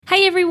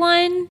Hi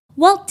everyone!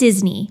 Walt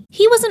Disney.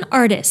 He was an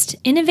artist,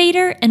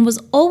 innovator, and was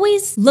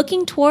always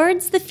looking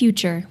towards the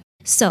future.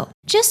 So,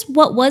 just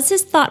what was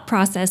his thought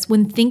process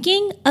when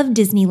thinking of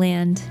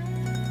Disneyland?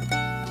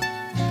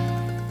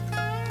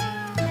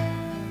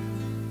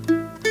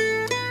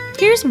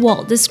 Here's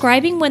Walt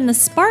describing when the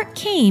spark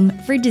came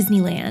for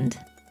Disneyland.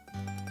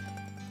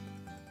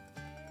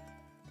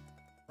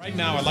 Right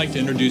now, I'd like to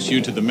introduce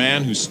you to the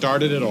man who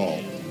started it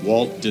all,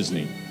 Walt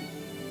Disney.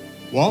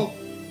 Walt,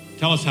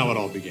 tell us how it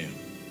all began.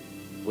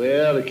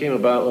 Well, it came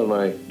about when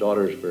my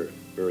daughters were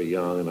very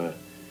young, and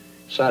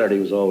Saturday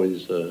was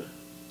always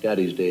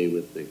Daddy's Day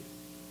with the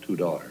two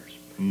daughters.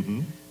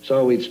 Mm-hmm.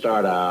 So we'd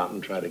start out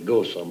and try to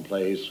go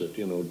someplace with,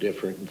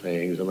 different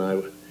things, and I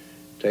would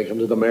take them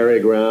to the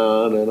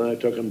merry-go-round, and I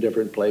took them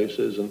different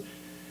places, and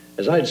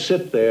as I'd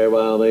sit there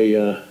while they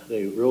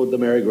rode the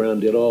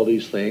merry-go-round, did all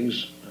these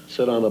things,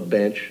 sit on a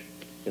bench,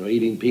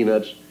 eating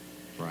peanuts.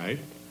 Right.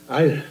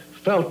 I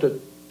felt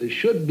that there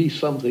should be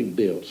something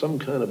built, some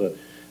kind of an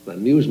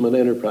amusement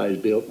enterprise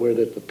built where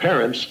that the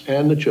parents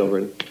and the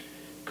children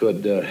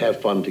could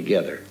have fun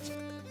together.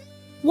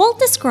 Walt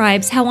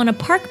describes how on a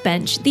park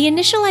bench, the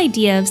initial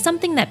idea of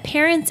something that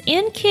parents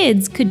and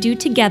kids could do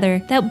together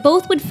that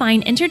both would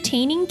find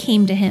entertaining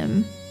came to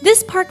him.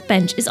 This park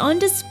bench is on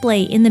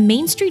display in the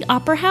Main Street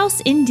Opera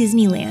House in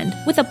Disneyland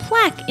with a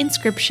plaque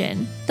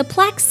inscription. The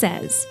plaque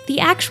says, "The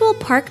actual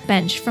park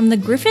bench from the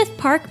Griffith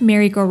Park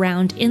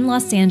merry-go-round in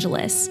Los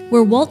Angeles,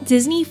 where Walt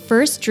Disney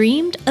first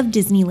dreamed of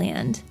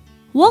Disneyland."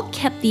 Walt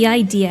kept the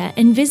idea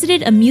and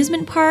visited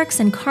amusement parks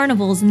and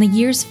carnivals in the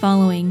years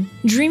following,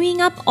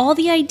 dreaming up all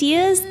the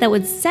ideas that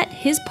would set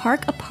his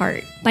park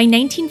apart. By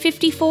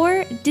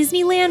 1954,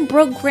 Disneyland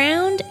broke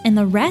ground and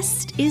the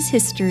rest is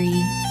history.